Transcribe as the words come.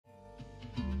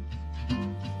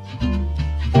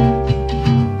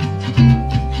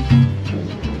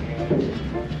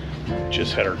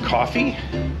Just had our coffee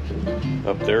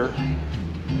up there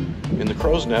in the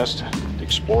crow's nest, the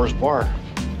Explorer's Bar.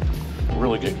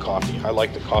 Really good coffee. I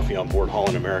like the coffee on board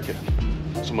Holland America.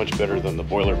 So much better than the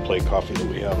boilerplate coffee that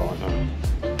we have on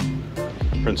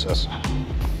Princess.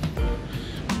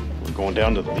 We're going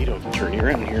down to the Lido to turn you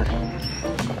around here.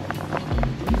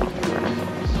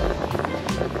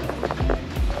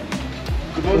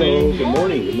 Good morning. Hello. Good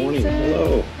morning. Good morning.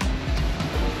 Hello.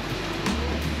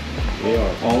 They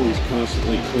are always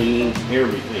constantly cleaning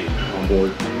everything on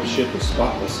board. The ship is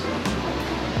spotless.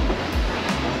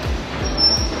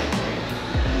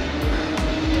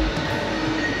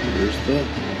 Here's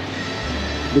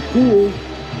the pool.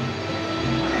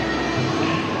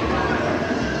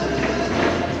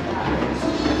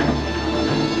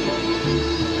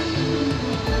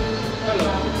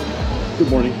 Hello. Good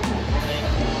morning.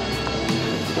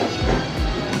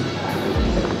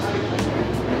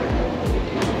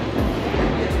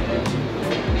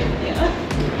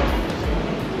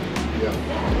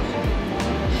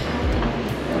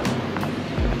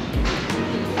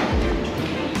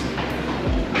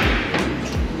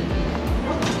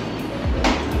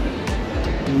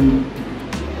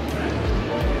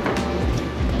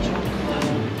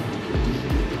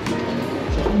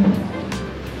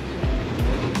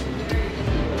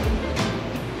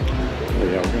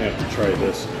 Try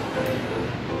this.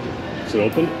 Is it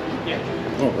open? Yeah.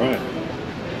 All right.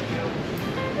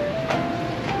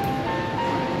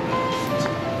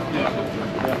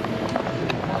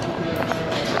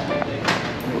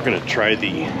 We're gonna try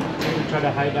the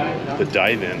high dive. The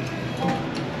dive in.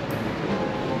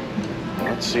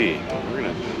 Let's see. We're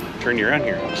gonna turn you around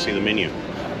here. Let's see the menu.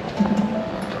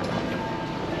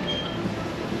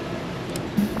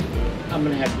 I'm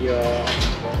gonna have your.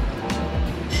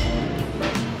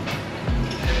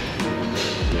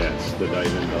 Yes, the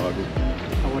diving dog.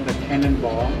 I want the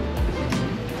cannonball.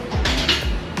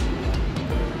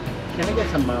 Can I get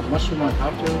some mushroom on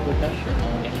top too with that? Sure.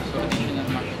 Yeah, so additional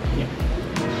mushroom. Yeah.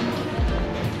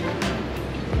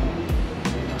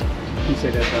 He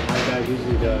said that the high dive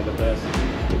usually the best.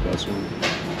 The best one.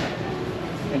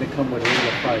 And it comes with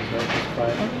regular fries, right? Just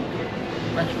fries.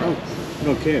 French fries.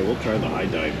 Oh, okay, we'll try the high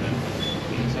dive then.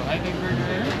 So high dive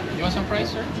burger. You want some fries,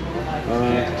 sir?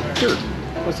 Sure.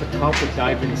 What's the top with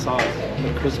diving sauce?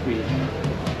 The crispy.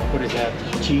 What is that?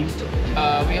 Cheese?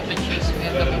 We have the cheese, we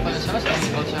have the buffalo sauce, and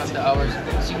we also have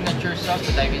our signature sauce,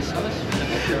 the diving sauce, with the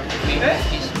mixture of tomato,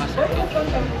 cheese, mustard, ketchup.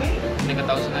 Like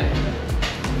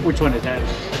 1,000. Which one is that?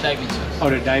 The diving sauce. Oh,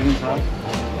 the diving sauce?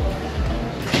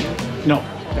 No.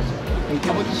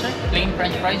 How about this, sir? Plain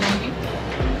French fries only?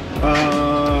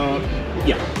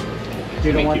 Yeah.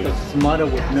 You don't want the smother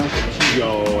with milk and cheese?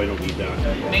 Yo, I don't need that.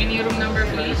 Menu room number,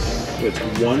 please. It's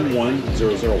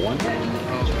 11001.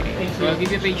 Okay. So I'll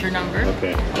give you a pager number.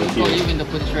 Okay. We'll call you when the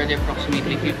food is ready,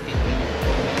 approximately 50.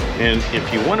 And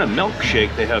if you want a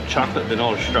milkshake, they have chocolate,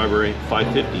 vanilla, strawberry,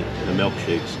 $5.50 the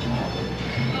milkshakes.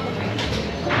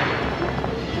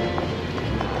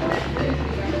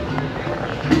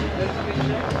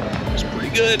 It's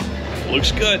pretty good.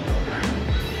 Looks good.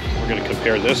 We're going to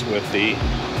compare this with the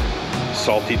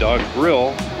Salty Dog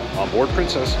Grill on board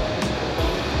Princess.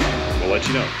 We'll let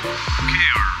you know.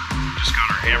 Okay, just got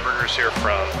our hamburgers here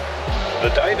from the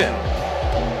dive-in.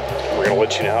 We're going to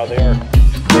let you know how they are.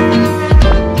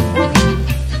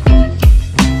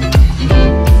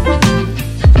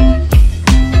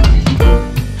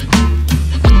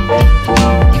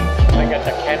 I got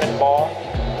the cannonball.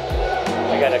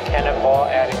 I got a cannonball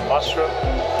adding mushroom.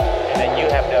 And then you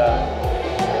have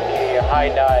the high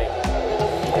dive.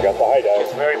 I got the high dive.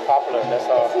 It's very popular, that's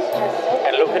all.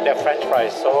 And look at the French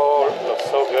fries, looks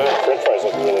so good. French fries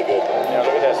look really good. Yeah,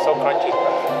 look at that, so crunchy.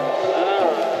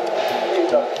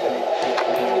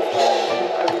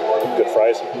 Good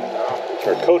fries.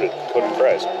 Or coated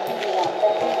fries.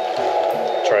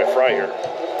 Try a fry here.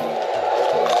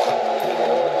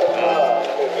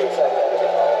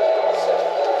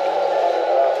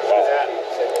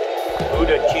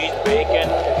 Gouda cheese, bacon,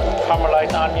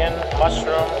 caramelized onion,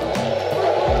 mushroom.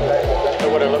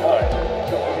 Look what it looks like.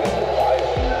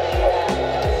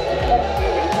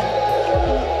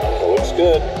 It looks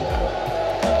good.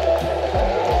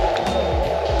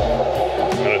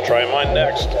 I'm gonna try mine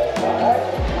next.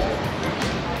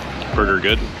 Burger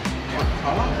good?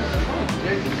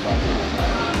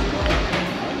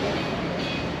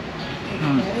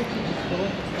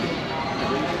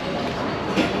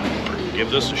 Give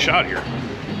this a shot here.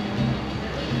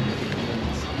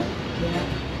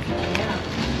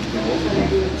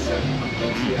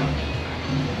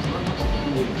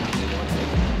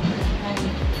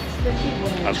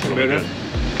 That's really good.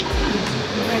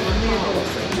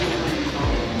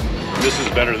 This is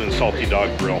better than Salty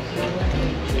Dog Grill.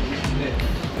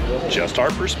 Just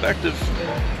our perspective.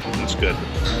 It's good.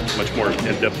 Much more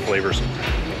in-depth flavors.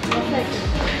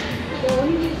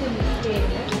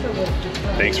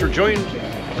 Thanks for joining.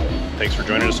 Thanks for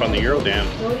joining us on the Eurodam.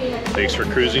 Thanks for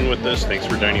cruising with us. Thanks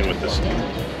for dining with us.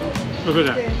 Look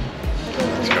at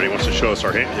that. Scotty wants to show us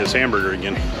his hamburger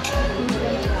again.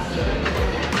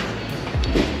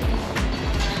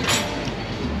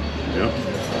 Yeah.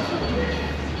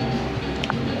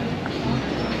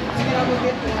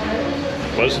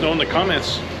 Let us know in the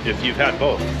comments if you've had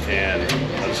both, and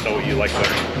let us know what you like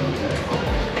better.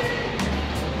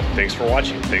 Thanks for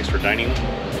watching. Thanks for dining.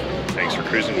 Thanks for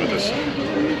cruising with us.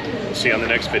 We'll see you on the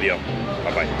next video.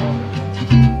 Bye-bye.